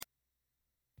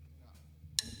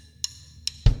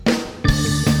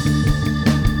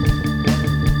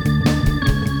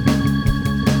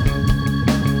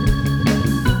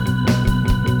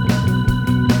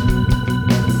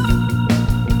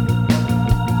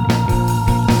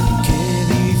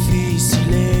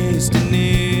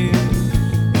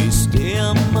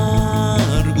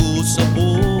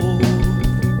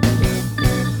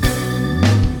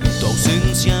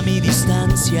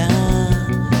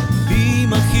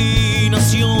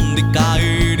donde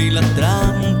caer en la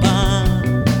trampa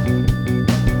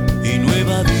y no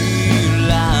evadir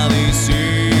la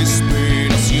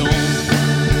desesperación.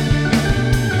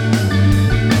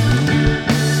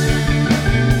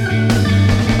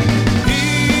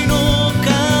 Y no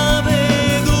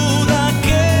cabe duda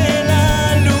que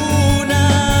la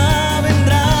luna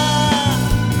vendrá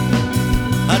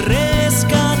a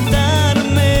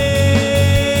rescatarme.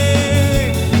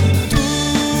 Tú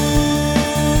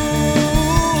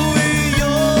y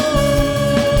yo,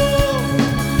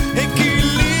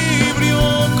 equilibrio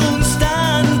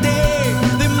constante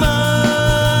de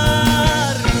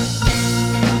mar.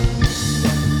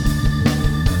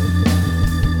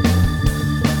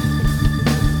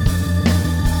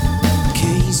 Qué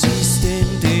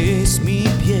insistente es mi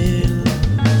piel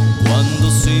cuando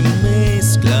se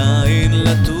mezcla en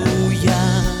la tuya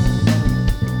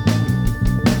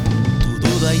tu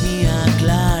duda y mi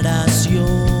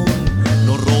aclaración.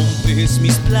 No rompes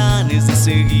mis planes de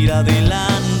seguir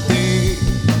adelante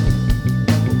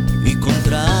y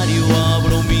contrario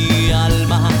abro mi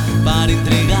alma para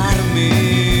entregarme.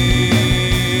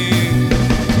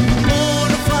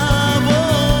 Por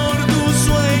favor, tus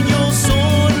sueños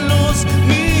son los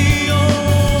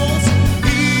míos y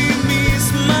mis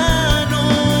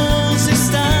manos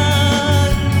están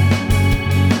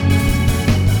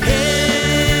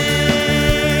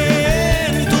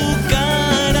en tu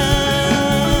cara.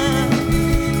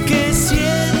 Que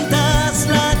sientas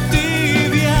la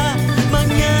tibia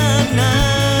mañana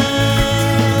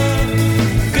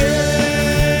que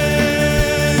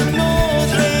nos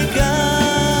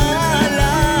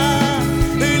regala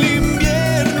el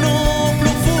invierno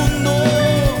profundo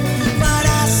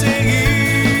para seguir.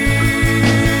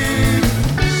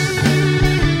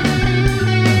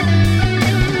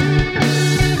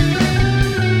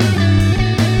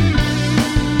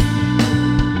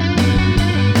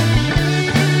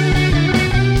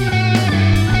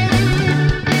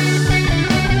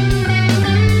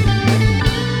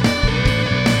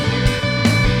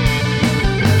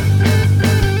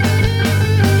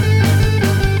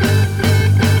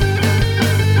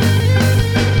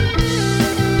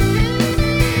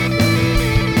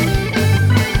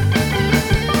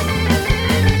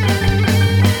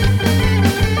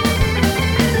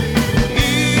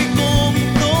 Y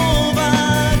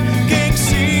comprobar que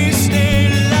existe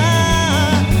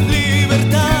la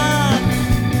libertad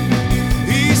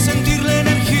y sentir la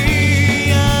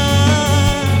energía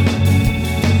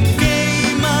que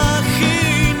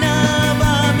imaginaba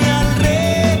a mi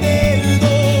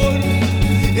alrededor.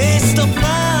 Esta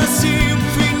fácil